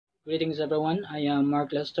Greetings everyone, I am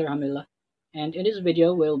Mark Lester Hamila, and in this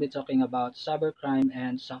video we'll be talking about cybercrime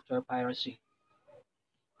and software piracy.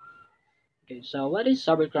 Okay, so what is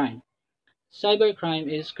cybercrime? Cybercrime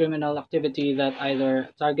is criminal activity that either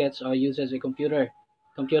targets or uses a computer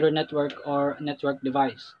network, or network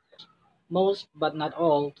device. Most, but not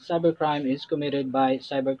all, cybercrime is committed by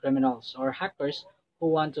cybercriminals or hackers who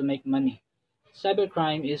want to make money.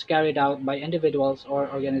 Cybercrime is carried out by individuals or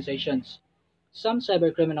organizations. Some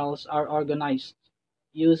cybercriminals are organized,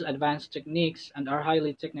 use advanced techniques, and are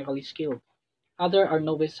highly technically skilled. Others are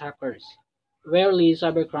novice hackers. Rarely,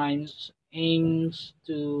 cybercrimes aims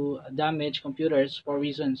to damage computers for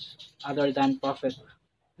reasons other than profit.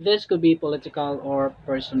 This could be political or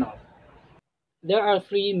personal. There are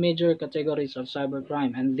three major categories of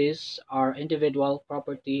cybercrime, and these are individual,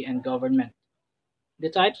 property, and government. The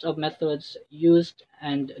types of methods used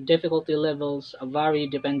and difficulty levels vary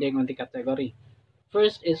depending on the category.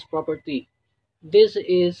 First is property. This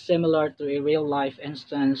is similar to a real-life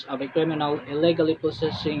instance of a criminal illegally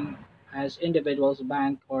possessing as individuals'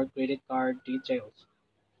 bank or credit card details.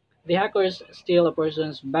 The hackers steal a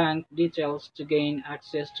person's bank details to gain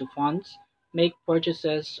access to funds, make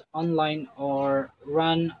purchases online, or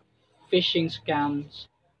run phishing scams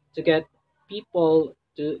to get people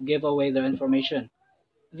to give away their information.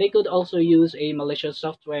 They could also use a malicious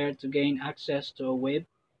software to gain access to a web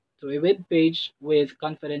page with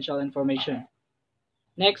confidential information.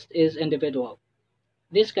 Next is individual.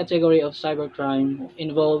 This category of cybercrime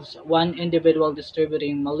involves one individual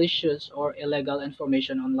distributing malicious or illegal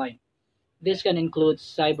information online. This can include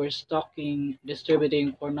cyberstalking,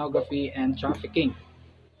 distributing pornography, and trafficking.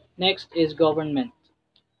 Next is government.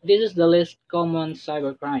 This is the least common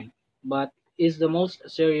cybercrime, but is the most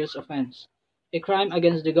serious offense. A crime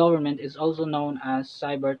against the government is also known as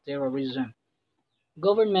cyberterrorism.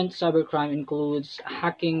 Government cybercrime includes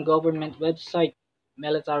hacking government website,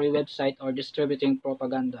 military website, or distributing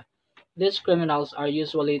propaganda. These criminals are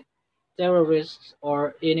usually terrorists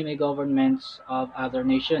or enemy governments of other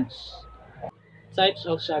nations. Types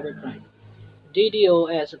of cybercrime.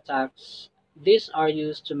 DDoS attacks. These are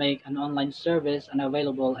used to make an online service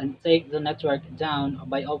unavailable and take the network down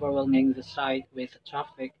by overwhelming the site with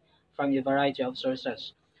traffic from a variety of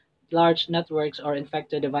sources. Large networks or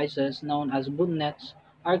infected devices, known as botnets,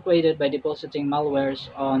 are created by depositing malwares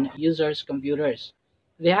on users' computers.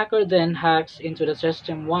 The hacker then hacks into the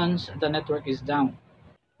system once the network is down.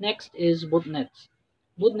 Next is botnets.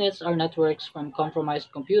 Botnets are networks from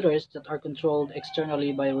compromised computers that are controlled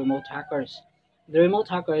externally by remote hackers. The remote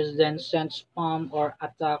hackers then send spam or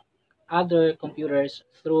attack other computers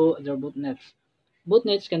through their botnets.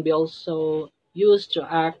 Botnets can be also used to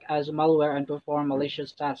act as malware and perform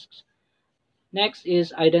malicious tasks. Next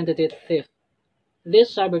is identity theft.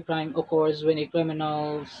 This cybercrime occurs when a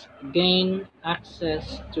criminals gain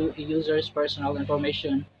access to a user's personal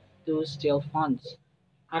information to steal funds,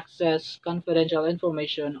 access confidential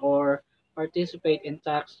information, or participate in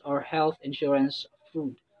tax or health insurance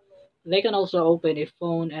fraud. They can also open a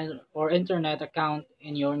phone or internet account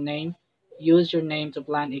in your name, use your name to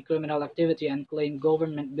plan a criminal activity, and claim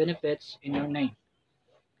government benefits in your name.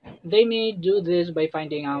 They may do this by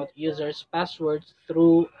finding out users' passwords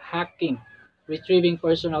through hacking, retrieving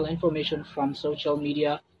personal information from social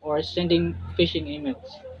media, or sending phishing emails.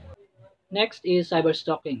 Next is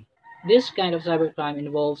cyberstalking. This kind of cybercrime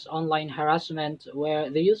involves online harassment where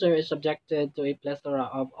the user is subjected to a plethora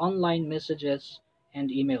of online messages and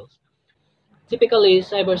emails. Typically,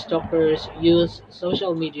 cyberstalkers use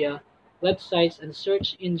social media, websites, and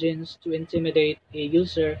search engines to intimidate a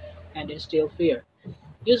user and instill fear.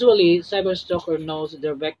 Usually, cyberstalker knows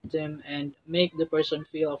their victim and make the person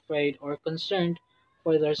feel afraid or concerned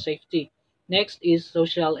for their safety. Next is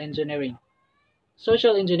social engineering.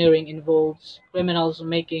 Social engineering involves criminals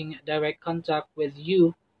making direct contact with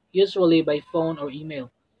you, usually by phone or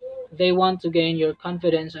email. They want to gain your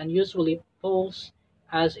confidence and usually pose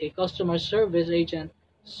as a customer service agent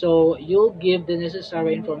so you'll give the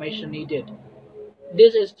necessary information needed.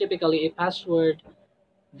 This is typically a password,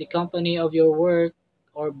 the company of your work,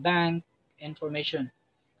 or bank information.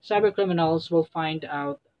 Cybercriminals will find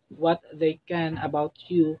out what they can about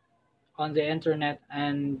you on the internet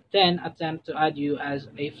and then attempt to add you as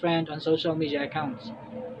a friend on social media accounts.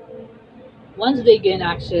 Once they gain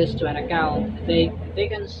access to an account, they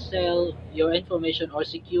can sell your information or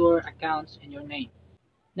secure accounts in your name.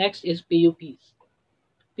 Next is PUPs.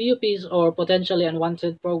 PUPs, or potentially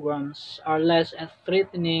unwanted programs, are less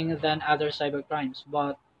threatening than other cybercrimes,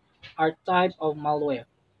 but are type of malware.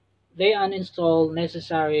 They uninstall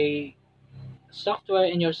necessary software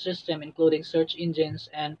in your system, including search engines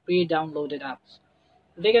and pre-downloaded apps.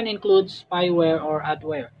 They can include spyware or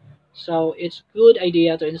adware. So it's a good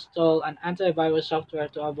idea to install an antivirus software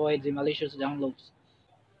to avoid the malicious downloads.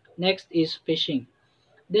 Next is phishing.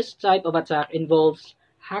 This type of attack involves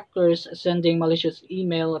hackers sending malicious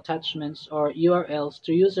email attachments or URLs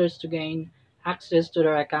to users to gain access to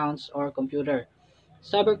their accounts or computer.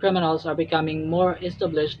 Cybercriminals are becoming more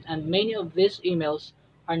established, and many of these emails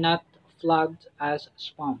are not flagged as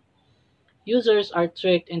spam. Users are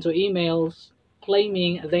tricked into emails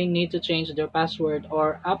claiming they need to change their password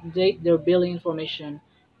or update their billing information,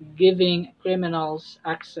 giving criminals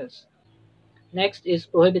access. Next is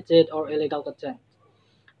prohibited or illegal content.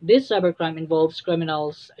 This cybercrime involves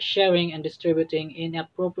criminals sharing and distributing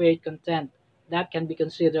inappropriate content that can be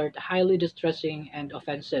considered highly distressing and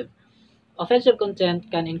offensive. Offensive content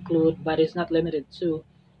can include, but is not limited to,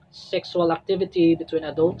 sexual activity between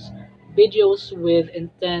adults, videos with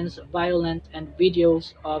intense, violent, and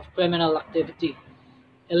videos of criminal activity.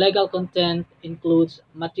 Illegal content includes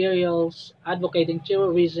materials advocating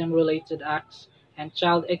terrorism-related acts and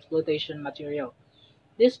child exploitation material.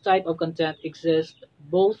 This type of content exists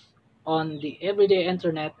both on the everyday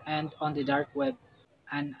internet and on the dark web,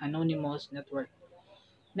 an anonymous network.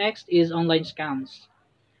 Next is online scams.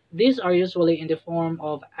 These are usually in the form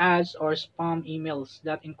of ads or spam emails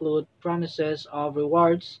that include promises of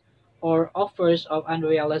rewards or offers of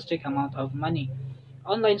unrealistic amount of money.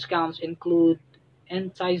 Online scams include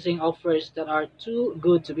enticing offers that are too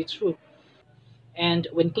good to be true, and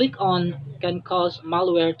when clicked on can cause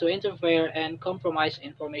malware to interfere and compromise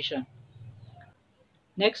information.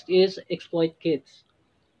 Next is exploit kits.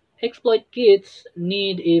 Exploit kits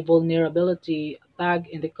need a vulnerability tag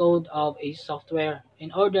in the code of a software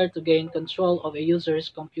in order to gain control of a user's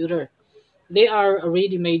computer. They are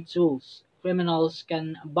ready-made tools criminals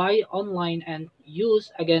can buy online and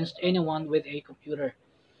use against anyone with a computer.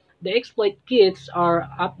 The exploit kits are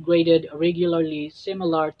upgraded regularly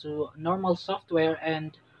similar to normal software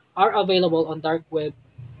and are available on dark web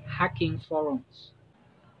hacking forums.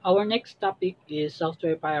 Our next topic is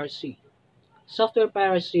software piracy. Software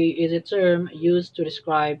piracy is a term used to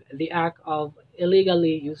describe the act of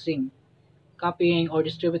illegally using, copying, or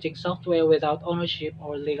distributing software without ownership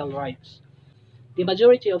or legal rights. The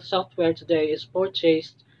majority of software today is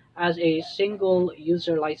purchased as a single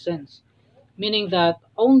user license, meaning that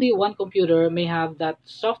only one computer may have that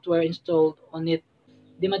software installed on it.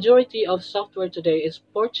 The majority of software today is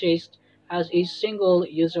purchased as a single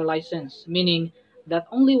user license, meaning that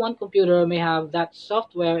only one computer may have that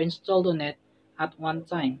software installed on it at one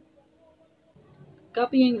time.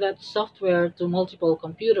 Copying that software to multiple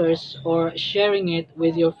computers or sharing it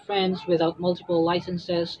with your friends without multiple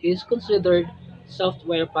licenses is considered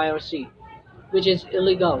software piracy, which is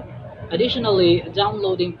illegal. Additionally,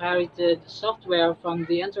 downloading pirated software from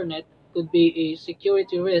the internet could be a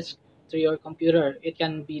security risk to your computer. It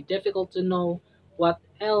can be difficult to know what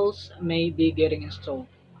else may be getting installed.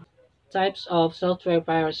 Types of software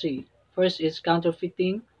piracy. First is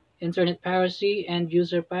counterfeiting, internet piracy, end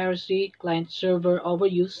user piracy, client server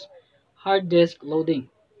overuse, hard disk loading.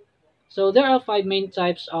 So there are five main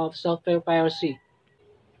types of software piracy.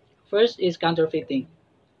 First is counterfeiting.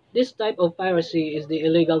 This type of piracy is the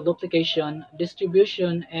illegal duplication,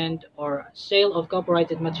 distribution, and or sale of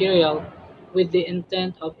copyrighted material with the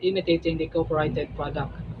intent of imitating the copyrighted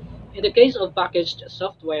product. In the case of packaged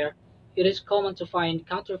software, it is common to find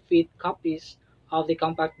counterfeit copies of the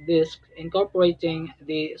compact disc incorporating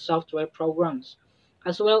the software programs,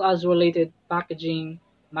 as well as related packaging,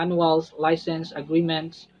 manuals, license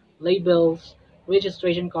agreements, labels,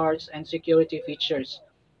 registration cards, and security features.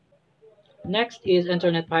 Next is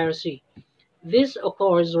internet piracy. This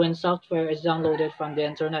occurs when software is downloaded from the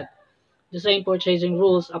internet. The same purchasing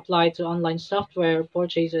rules apply to online software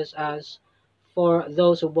purchases as for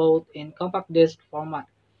those who bought in compact disc format.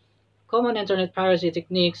 Common internet piracy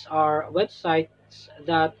techniques are websites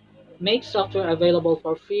that make software available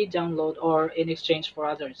for free download or in exchange for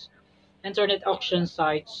others, internet auction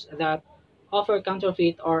sites that offer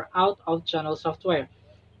counterfeit or out-of-channel software,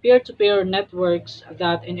 peer-to-peer networks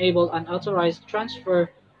that enable unauthorized transfer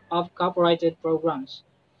of copyrighted programs.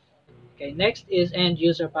 Okay, next is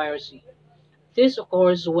end-user piracy. This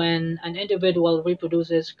occurs when an individual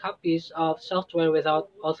reproduces copies of software without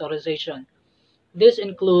authorization. This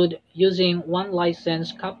include using one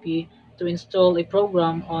licensed copy to install a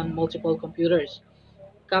program on multiple computers,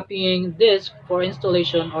 copying disk for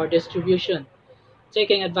installation or distribution,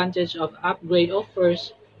 taking advantage of upgrade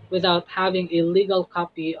offers without having a legal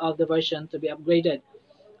copy of the version to be upgraded,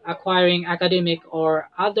 acquiring academic or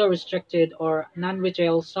other restricted or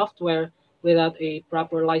non-retail software without a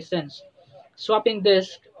proper license, swapping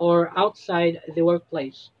disk, or outside the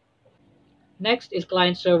workplace. Next is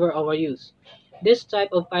client-server overuse. This type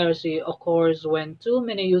of piracy occurs when too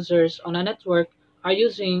many users on a network are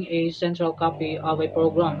using a central copy of a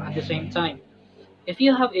program at the same time. If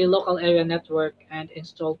you have a local area network and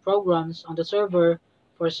install programs on the server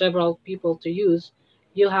for several people to use,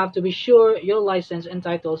 you have to be sure your license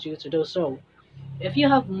entitles you to do so. If you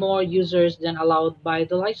have more users than allowed by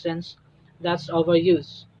the license, that's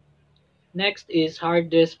overuse. Next is hard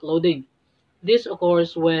disk loading. This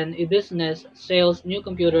occurs when a business sells new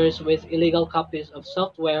computers with illegal copies of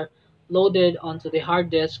software loaded onto the hard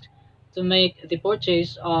disk to make the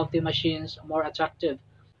purchase of the machines more attractive.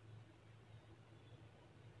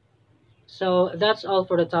 So that's all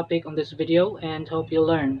for the topic on this video and hope you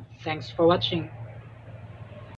learn. Thanks for watching.